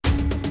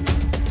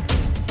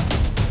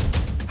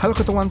Halo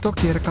katawantok,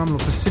 direkam lo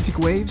Pacific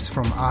Waves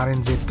from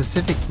RNZ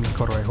Pacific,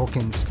 Miko Roy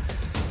Hawkins.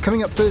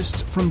 Coming up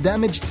first, from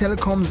damaged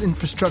telecoms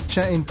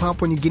infrastructure in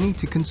Papua New Guinea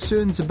to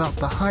concerns about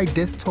the high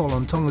death toll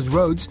on Tonga's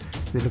roads,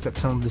 we look at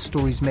some of the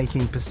stories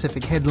making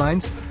Pacific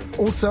headlines.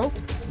 Also,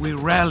 we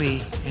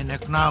rally and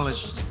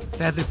acknowledge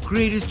that the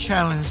greatest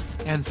challenge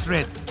and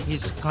threat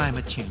is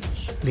climate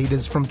change.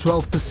 Leaders from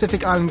 12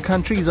 Pacific Island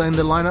countries are in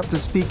the lineup to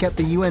speak at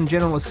the UN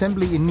General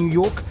Assembly in New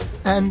York,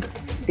 and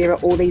there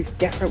are all these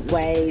different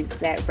ways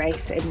that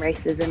race and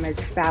racism is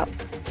felt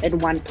in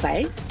one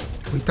place.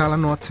 We tala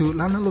noa to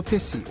Lana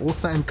Lopesi,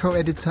 author and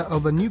co-editor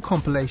of a new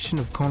compilation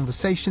of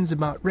conversations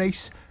about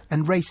race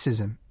and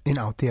racism in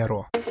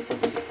Aotearoa.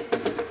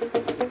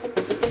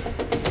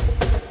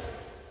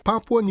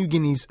 Papua New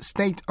Guinea's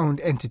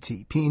state-owned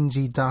entity,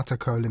 PNG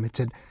Dataco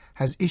Limited,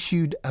 has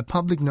issued a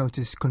public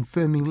notice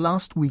confirming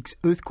last week's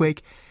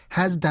earthquake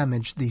has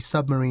damaged the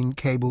submarine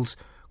cables,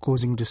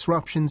 causing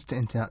disruptions to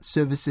internet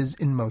services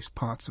in most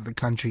parts of the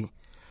country.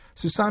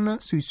 Susana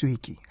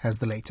Suisuiki has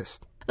the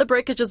latest. The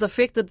breakages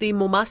affected the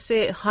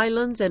Momase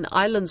Highlands and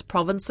Islands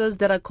provinces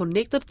that are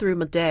connected through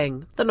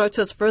Madang. The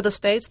notice further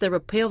states the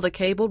repair of the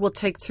cable will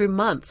take 2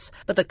 months,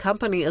 but the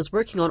company is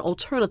working on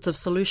alternative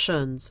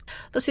solutions.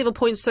 The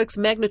 7.6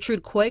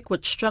 magnitude quake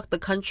which struck the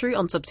country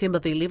on September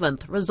the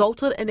 11th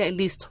resulted in at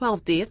least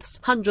 12 deaths,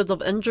 hundreds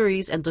of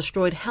injuries and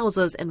destroyed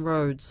houses and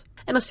roads.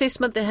 An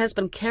assessment that has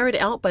been carried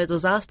out by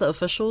disaster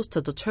officials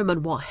to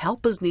determine what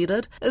help is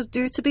needed is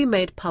due to be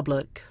made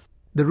public.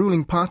 The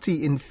ruling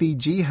party in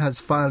Fiji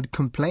has filed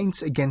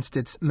complaints against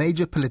its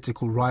major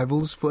political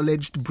rivals for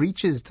alleged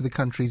breaches to the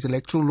country's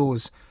electoral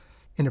laws.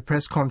 In a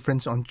press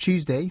conference on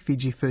Tuesday,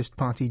 Fiji First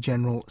Party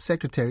General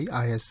Secretary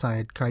Ayaz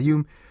Syed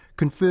Qayyum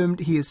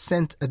confirmed he has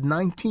sent a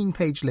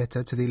 19-page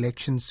letter to the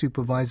elections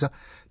supervisor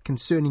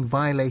concerning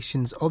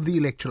violations of the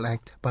Electoral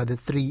Act by the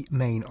 3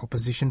 main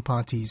opposition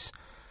parties.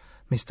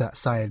 Mr.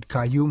 Syed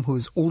Qayyum, who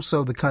is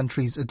also the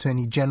country's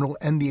Attorney General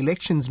and the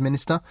Elections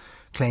Minister,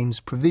 claims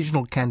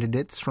provisional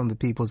candidates from the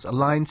People's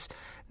Alliance,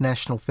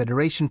 National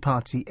Federation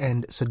Party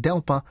and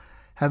SODELPA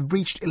have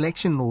breached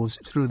election laws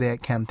through their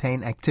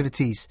campaign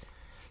activities.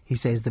 He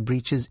says the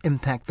breaches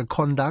impact the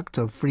conduct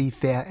of free,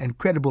 fair and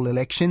credible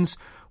elections,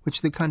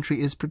 which the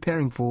country is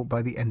preparing for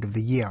by the end of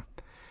the year.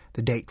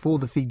 The date for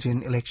the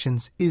Fijian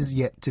elections is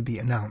yet to be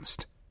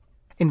announced.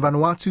 In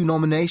Vanuatu,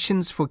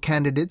 nominations for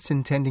candidates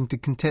intending to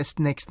contest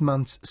next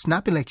month's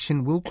snap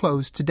election will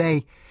close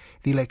today.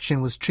 The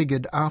election was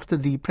triggered after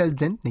the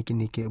President,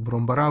 Nikinike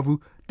Brombaravhu,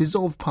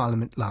 dissolved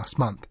Parliament last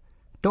month.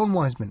 Don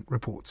Wiseman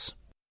reports.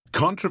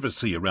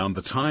 Controversy around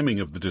the timing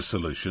of the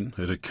dissolution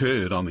had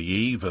occurred on the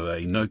eve of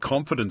a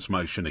no-confidence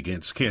motion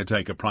against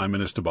caretaker Prime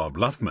Minister Bob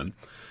Loughman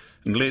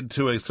and led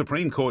to a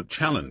Supreme Court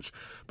challenge,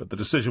 but the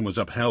decision was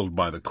upheld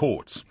by the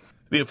courts.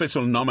 The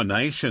official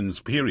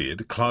nominations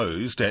period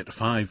closed at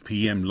 5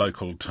 p.m.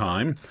 local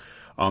time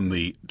on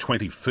the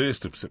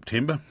 21st of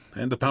September,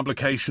 and the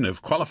publication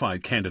of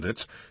qualified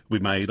candidates will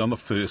be made on the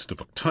 1st of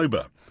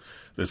October.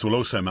 This will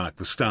also mark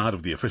the start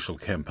of the official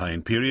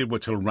campaign period,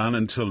 which will run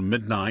until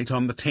midnight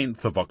on the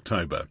 10th of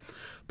October.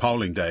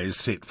 Polling day is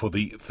set for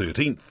the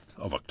 13th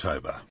of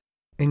October.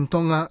 In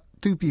Tonga,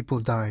 2 people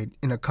died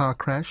in a car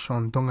crash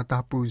on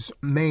Tongatapu's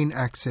main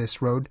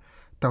access road,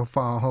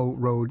 Tauwhāhau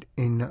Road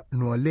in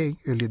Nualei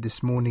earlier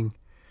this morning.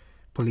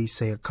 Police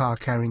say a car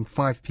carrying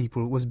 5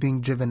 people was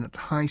being driven at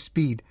high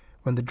speed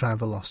when the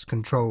driver lost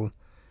control.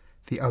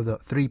 The other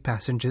 3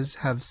 passengers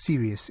have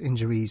serious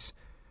injuries.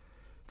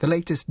 The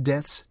latest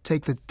deaths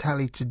take the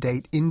tally to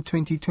date in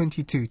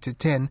 2022 to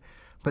 10,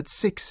 but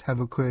 6 have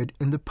occurred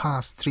in the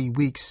past 3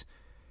 weeks.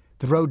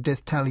 The road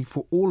death tally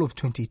for all of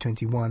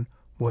 2021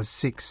 was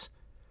 6.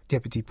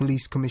 Deputy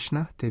Police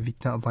Commissioner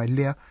Tevita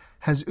Vailea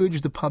has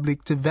urged the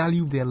public to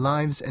value their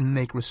lives and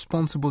make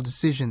responsible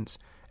decisions,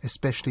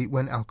 especially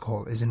when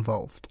alcohol is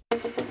involved.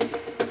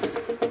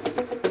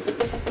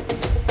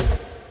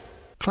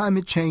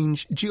 Climate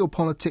change,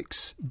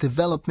 geopolitics,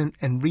 development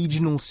and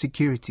regional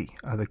security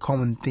are the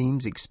common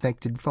themes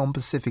expected from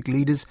Pacific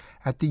leaders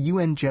at the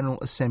UN General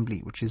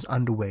Assembly, which is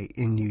underway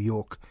in New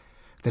York.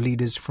 The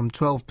leaders from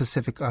 12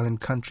 Pacific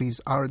Island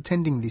countries are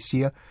attending this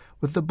year,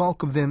 with the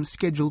bulk of them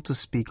scheduled to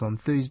speak on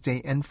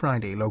Thursday and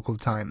Friday local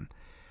time.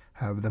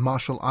 However, the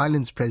Marshall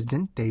Islands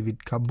President, David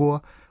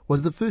Kabua,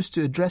 was the first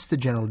to address the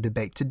general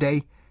debate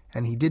today,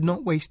 and he did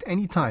not waste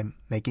any time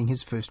making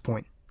his first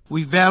point.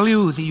 We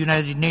value the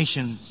United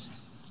Nations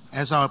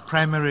as our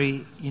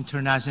primary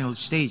international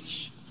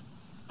stage.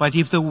 But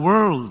if the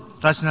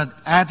world does not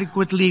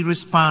adequately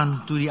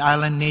respond to the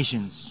island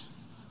nations,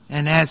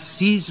 and as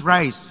seas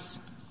rise,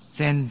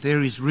 then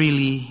there is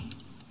really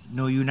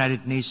no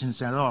United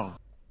Nations at all.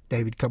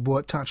 David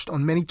Kabua touched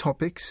on many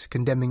topics,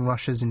 condemning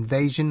Russia's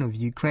invasion of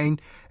Ukraine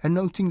and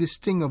noting the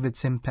sting of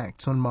its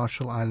impacts on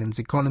Marshall Islands'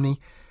 economy.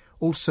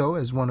 Also,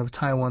 as one of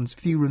Taiwan's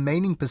few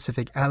remaining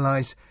Pacific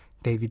allies,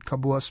 David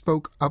Kabua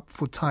spoke up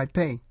for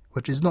Taipei,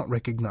 which is not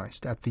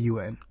recognized at the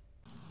UN.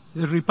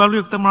 The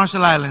Republic of the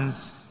Marshall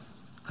Islands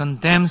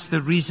condemns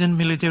the recent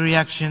military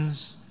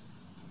actions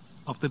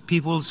of the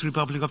People's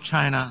Republic of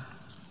China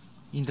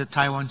in the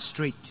Taiwan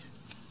Strait.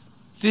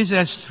 This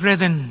has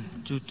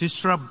threatened to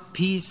disrupt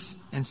peace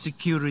and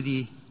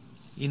security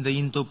in the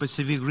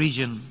Indo-Pacific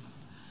region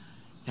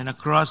and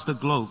across the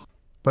globe.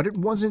 But it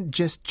wasn't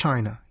just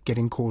China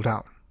getting called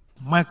out.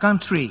 My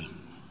country,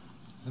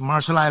 the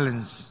Marshall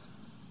Islands,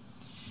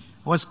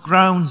 was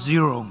ground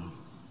zero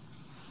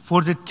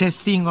for the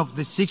testing of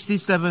the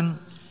 67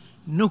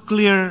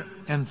 nuclear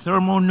and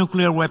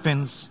thermonuclear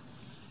weapons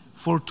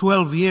for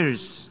 12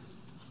 years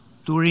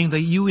during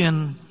the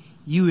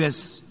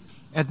UN-US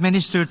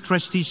administered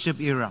trusteeship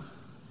era.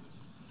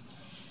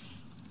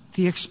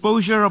 The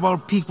exposure of our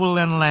people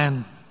and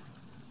land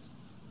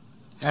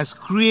has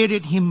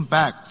created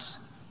impacts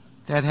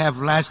that have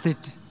lasted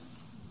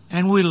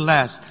and will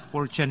last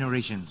for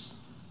generations.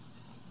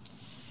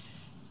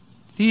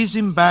 These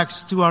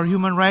impacts to our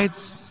human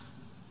rights,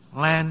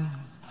 land,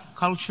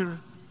 culture,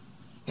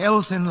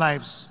 health, and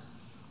lives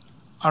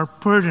are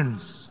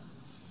burdens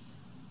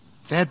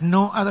that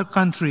no other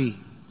country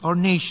or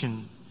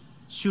nation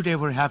should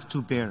ever have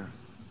to bear.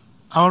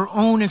 Our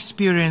own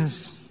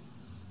experience,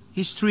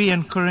 history,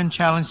 and current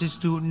challenges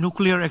to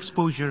nuclear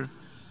exposure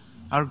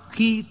are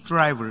key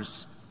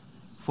drivers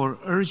for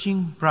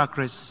urging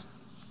progress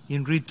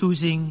in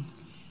reducing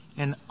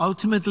and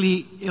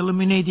ultimately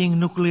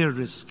eliminating nuclear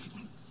risk.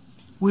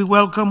 We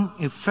welcome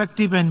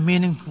effective and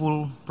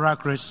meaningful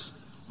progress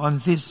on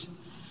this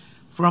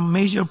from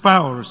major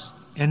powers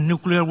and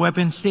nuclear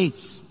weapon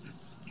states,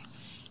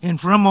 and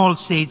from all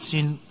states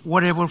in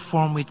whatever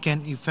form it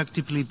can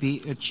effectively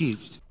be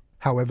achieved.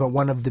 However,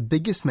 one of the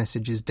biggest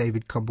messages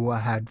David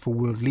Kabua had for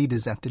world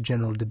leaders at the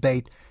general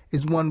debate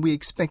is one we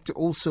expect to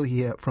also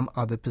hear from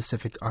other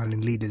Pacific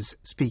Island leaders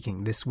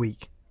speaking this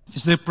week.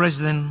 Mr.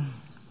 President,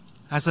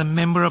 as a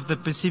member of the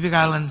Pacific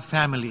Island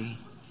family,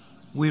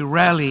 we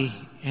rally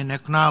and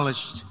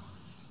acknowledge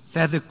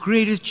that the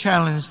greatest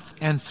challenge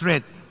and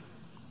threat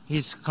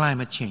is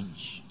climate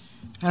change.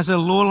 As a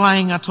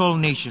low-lying atoll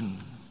nation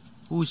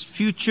whose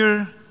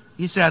future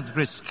is at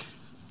risk,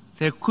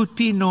 there could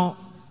be no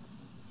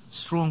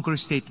stronger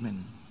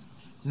statement,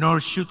 nor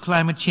should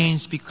climate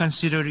change be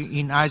considered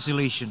in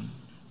isolation.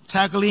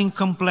 Tackling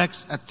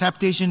complex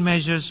adaptation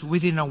measures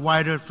within a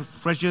wider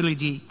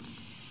fragility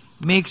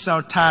makes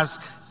our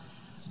task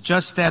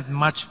just that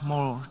much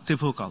more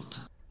difficult.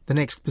 The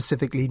next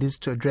Pacific leaders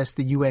to address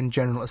the UN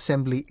General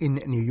Assembly in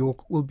New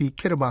York will be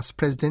Kiribati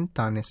President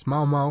Tanis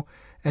Maumau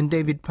and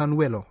David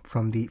Panuelo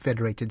from the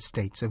Federated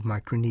States of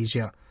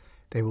Micronesia.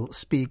 They will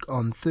speak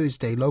on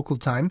Thursday local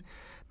time.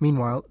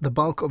 Meanwhile, the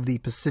bulk of the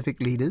Pacific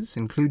leaders,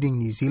 including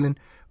New Zealand,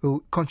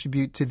 will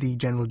contribute to the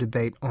general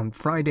debate on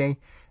Friday,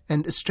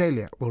 and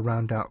Australia will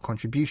round out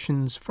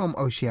contributions from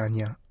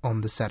Oceania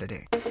on the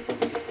Saturday.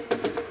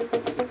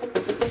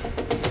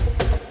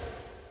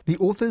 The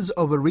authors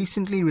of a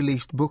recently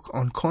released book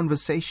on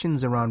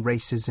conversations around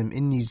racism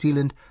in New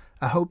Zealand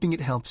are hoping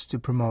it helps to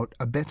promote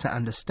a better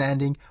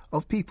understanding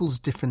of people's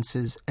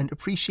differences and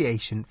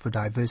appreciation for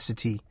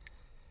diversity.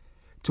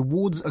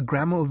 Towards a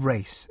Grammar of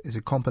Race is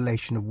a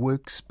compilation of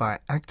works by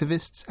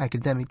activists,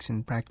 academics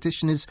and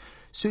practitioners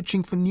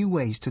searching for new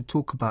ways to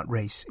talk about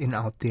race in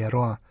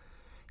Aotearoa.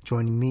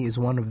 Joining me is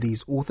one of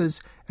these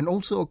authors and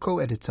also a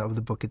co-editor of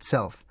the book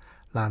itself,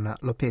 Lana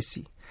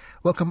Lopesi.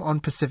 Welcome on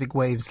Pacific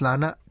Waves,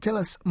 Lana. Tell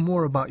us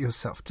more about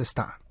yourself to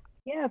start.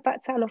 Yeah,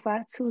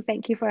 Fatsalofa.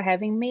 Thank you for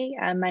having me.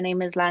 My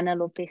name is Lana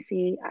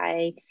Lopesi.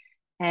 I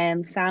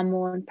am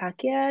Samoan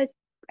Pākehā,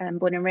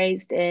 born and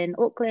raised in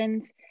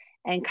Auckland,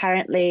 and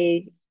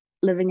currently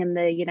living in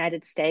the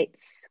United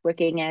States,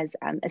 working as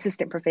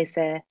assistant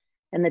professor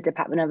in the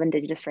Department of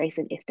Indigenous Race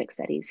and Ethnic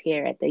Studies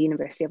here at the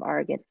University of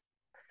Oregon.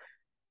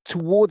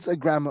 Towards a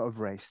Grammar of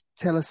Race,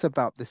 tell us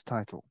about this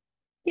title.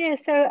 Yeah,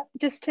 so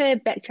just to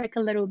backtrack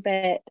a little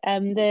bit,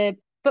 the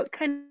book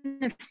kind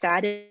of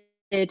started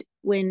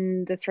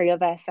when the three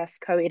of us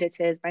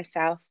co-editors,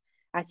 myself,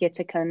 Akia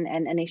Takun,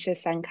 and Anisha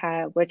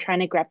Sankar, were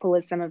trying to grapple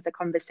with some of the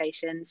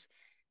conversations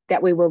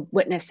that we were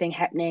witnessing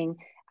happening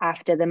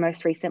after the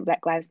most recent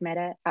Black Lives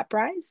Matter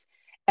uprise.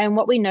 And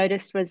what we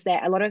noticed was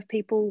that a lot of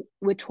people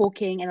were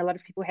talking and a lot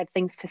of people had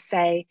things to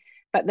say,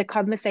 but the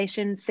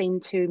conversation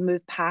seemed to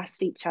move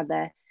past each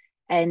other.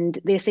 And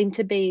there seemed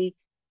to be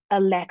a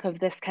lack of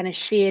this kind of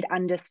shared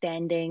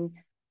understanding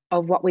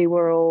of what we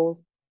were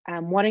all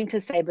wanting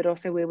to say, but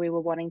also where we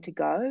were wanting to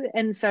go.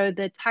 And so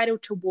the title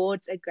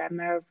Towards a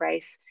Grammar of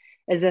Race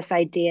is this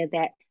idea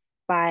that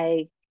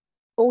by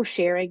all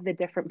sharing the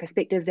different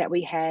perspectives that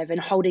we have and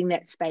holding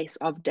that space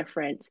of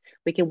difference,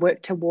 we can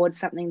work towards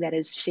something that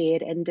is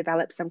shared and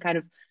develop some kind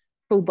of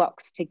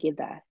toolbox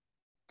together.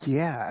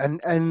 Yeah,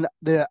 and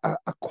there are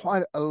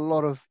quite a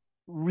lot of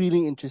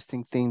really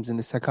interesting themes in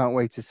this. I can't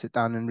wait to sit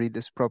down and read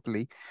this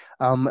properly.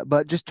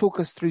 But just talk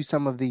us through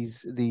some of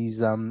these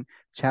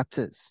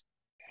chapters.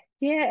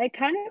 Yeah, it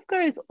kind of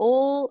goes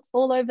all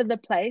over the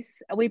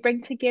place. We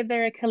bring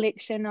together a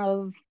collection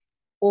of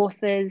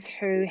authors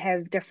who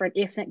have different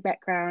ethnic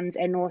backgrounds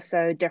and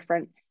also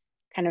different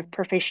kind of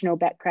professional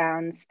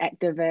backgrounds,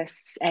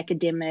 activists,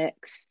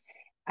 academics,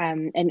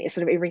 and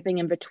sort of everything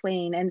in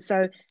between. And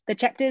so the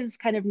chapters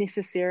kind of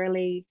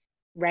necessarily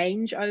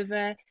range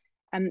over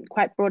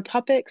quite broad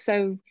topics.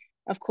 So,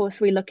 of course,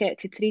 we look at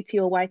Te Tiriti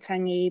o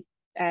Waitangi.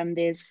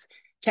 There's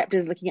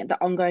chapters looking at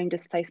the ongoing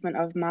displacement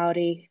of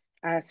Māori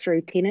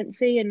through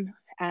tenancy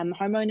and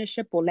home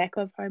ownership or lack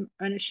of home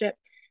ownership.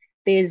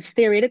 There's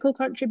theoretical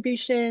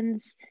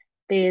contributions.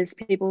 There's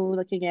people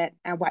looking at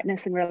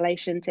whiteness in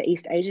relation to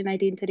East Asian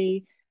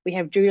identity. We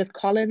have Judith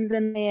Collins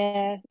in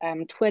there,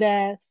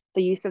 Twitter,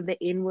 the use of the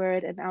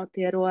N-word in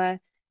Aotearoa.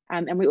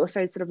 And we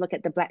also sort of look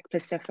at the Black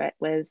Pacific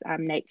with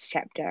Nate's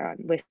chapter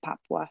on West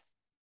Papua.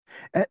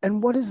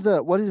 And what is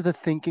the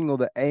thinking or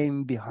the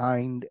aim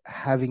behind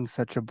having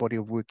such a body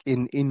of work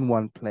in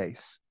one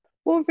place?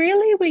 Well,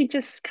 really, we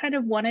just kind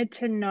of wanted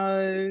to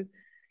know,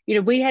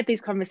 we had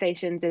these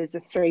conversations as the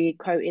three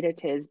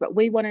co-editors, but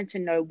we wanted to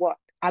know what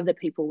other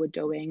people were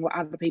doing, what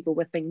other people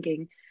were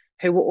thinking,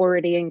 who were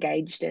already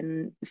engaged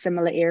in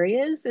similar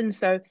areas. And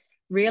so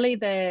really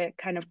the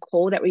kind of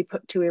call that we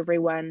put to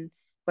everyone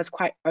was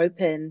quite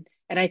open.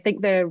 And I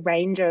think the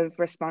range of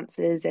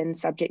responses and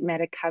subject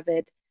matter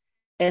covered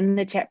in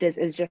the chapters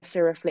is just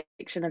a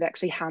reflection of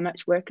actually how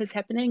much work is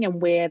happening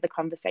and where the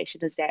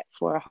conversation is at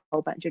for a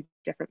whole bunch of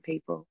different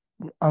people.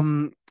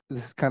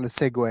 This is kind of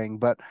segueing,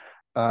 but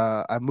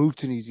I moved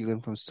to New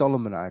Zealand from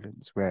Solomon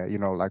Islands, where,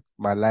 like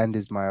my land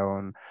is my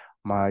own,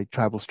 my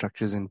tribal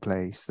structure's in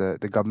place,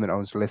 the government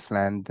owns less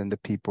land than the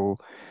people.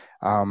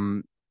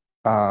 So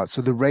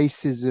the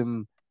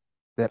racism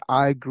that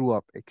I grew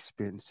up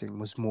experiencing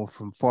was more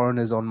from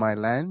foreigners on my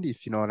land,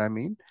 if you know what I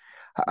mean.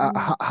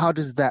 How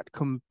does that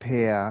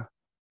compare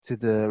to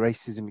the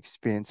racism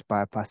experienced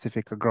by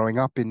Pacifica growing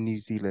up in New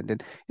Zealand?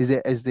 And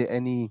is there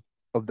any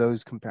of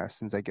those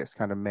comparisons, I guess,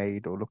 kind of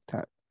made or looked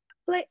at?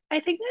 Well, I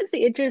think that's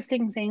the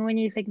interesting thing when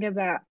you think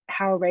about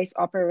how race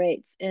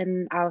operates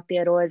in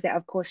Aotearoa is that,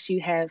 of course,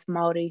 you have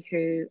Māori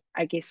who,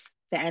 I guess,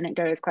 the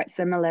anecdote is quite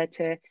similar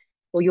to,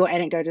 or your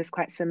anecdote is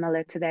quite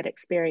similar to that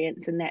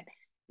experience, in that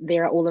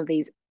there are all of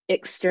these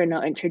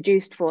external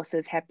introduced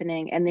forces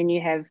happening. And then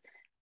you have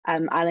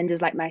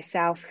islanders like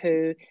myself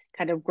who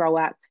kind of grow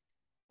up,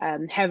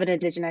 have an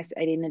Indigenous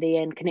identity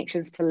and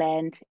connections to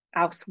land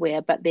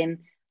elsewhere, but then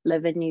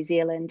live in New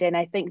Zealand. And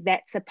I think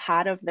that's a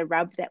part of the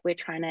rub that we're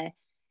trying to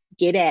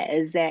get at,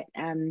 is that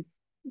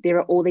there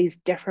are all these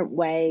different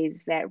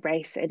ways that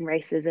race and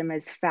racism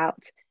is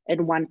felt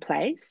in one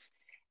place.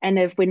 And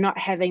if we're not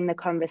having the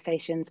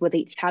conversations with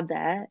each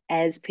other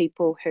as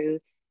people who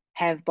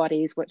have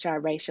bodies which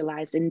are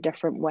racialized in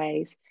different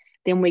ways,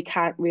 then we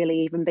can't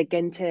really even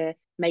begin to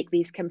make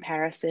these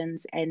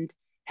comparisons and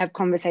have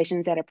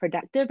conversations that are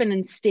productive. And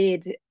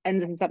instead,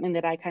 and something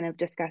that I kind of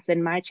discuss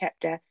in my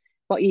chapter,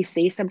 what you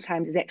see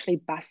sometimes is actually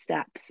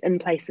bust-ups in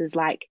places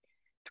like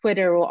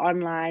Twitter or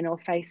online or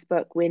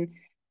Facebook, when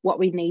what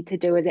we need to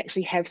do is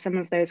actually have some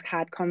of those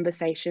hard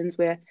conversations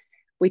where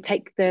we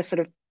take the sort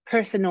of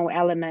personal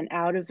element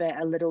out of it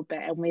a little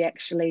bit and we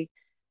actually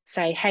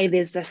say, hey,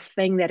 there's this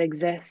thing that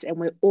exists and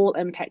we're all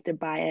impacted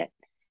by it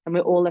and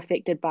we're all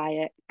affected by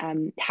it.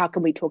 How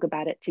can we talk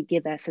about it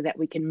together so that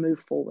we can move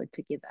forward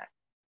together?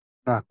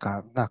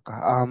 Naka.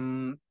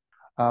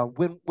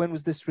 When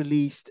was this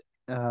released?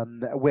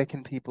 Where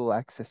can people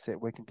access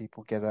it? Where can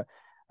people get a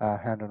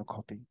hand on a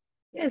copy?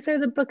 Yeah, so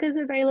the book is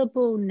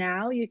available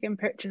now. You can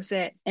purchase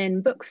it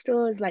in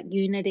bookstores like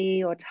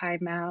Unity or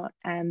Time Out,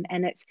 and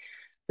it's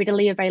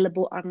readily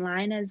available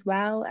online as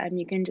well.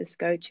 You can just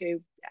go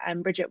to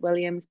Bridget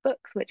Williams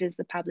Books, which is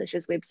the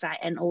publisher's website,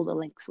 and all the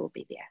links will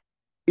be there.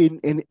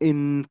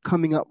 In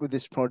coming up with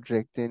this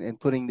project and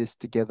putting this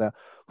together,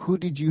 who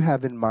did you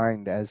have in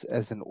mind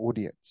as an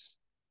audience?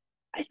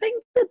 I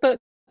think the book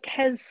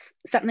has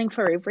something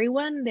for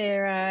everyone.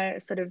 There are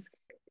sort of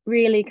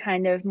really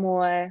kind of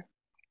more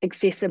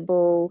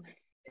accessible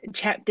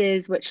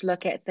chapters which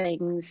look at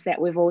things that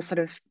we've all sort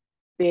of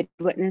been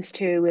witness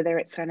to, whether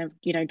it's kind of,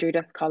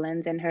 Judith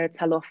Collins and her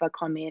Talofa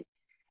comment.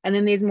 And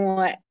then there's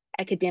more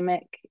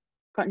academic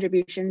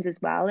contributions as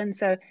well. And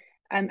so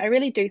I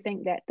really do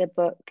think that the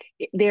book,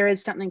 there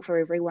is something for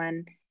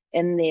everyone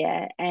in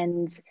there.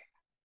 And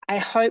I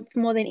hope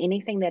more than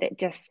anything that it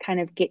just kind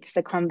of gets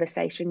the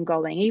conversation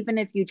going, even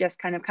if you just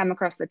kind of come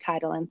across the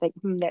title and think,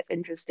 that's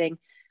interesting,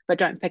 but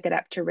don't pick it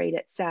up to read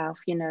itself,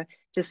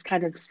 just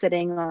kind of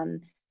sitting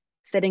on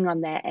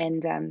that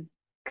and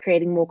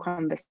creating more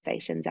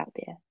conversations out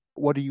there.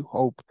 What do you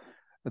hope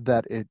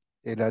that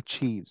it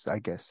achieves, I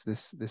guess,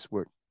 this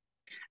work?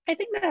 I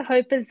think the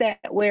hope is that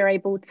we're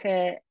able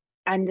to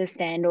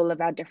understand all of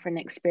our different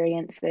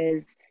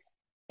experiences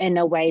in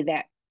a way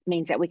that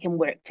means that we can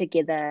work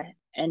together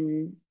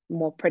in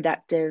more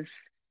productive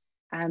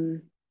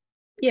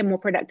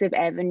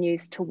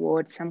avenues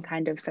towards some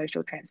kind of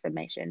social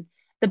transformation.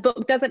 The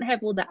book doesn't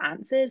have all the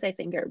answers. I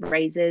think it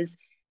raises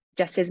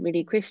just as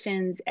many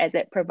questions as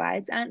it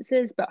provides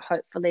answers, but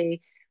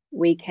hopefully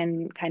we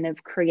can kind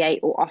of create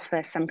or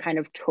offer some kind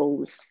of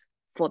tools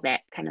for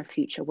that kind of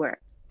future work.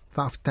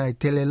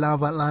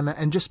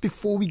 And just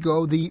before we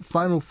go, the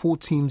final 4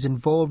 teams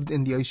involved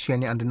in the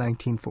Oceania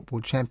Under-19 Football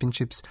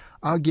Championships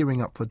are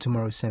gearing up for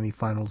tomorrow's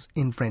semi-finals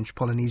in French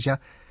Polynesia.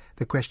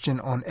 The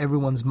question on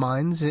everyone's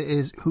minds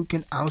is who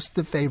can oust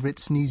the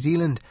favourites New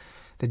Zealand.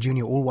 The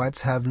junior All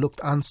Whites have looked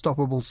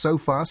unstoppable so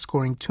far,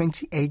 scoring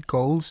 28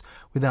 goals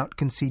without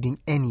conceding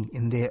any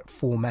in their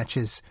 4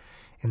 matches.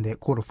 In their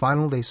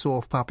quarter-final, they saw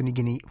off Papua New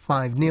Guinea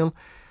 5-0.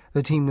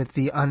 The team with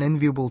the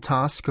unenviable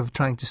task of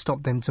trying to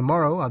stop them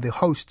tomorrow are the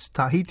hosts,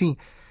 Tahiti.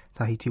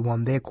 Tahiti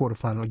won their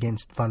quarter-final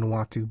against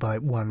Vanuatu by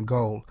 1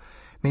 goal.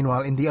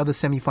 Meanwhile, in the other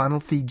semi-final,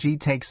 Fiji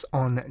takes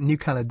on New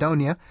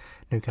Caledonia.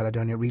 New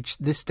Caledonia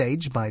reached this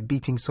stage by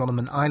beating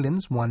Solomon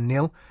Islands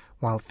 1-0,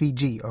 while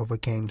Fiji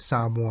overcame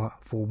Samoa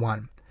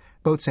 4-1.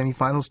 Both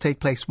semi-finals take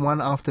place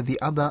one after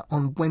the other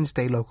on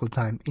Wednesday local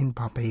time in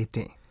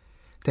Papeete.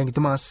 Thank you,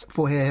 Tomas,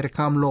 for He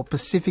Kamlo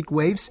Pacific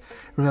Waves.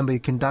 Remember, you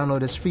can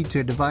download us free to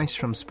your device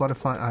from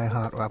Spotify,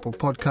 iHeart, or Apple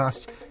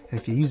Podcasts. And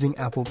if you're using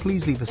Apple,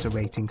 please leave us a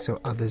rating so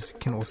others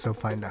can also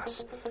find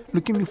us.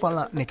 Looking me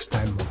for next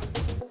time.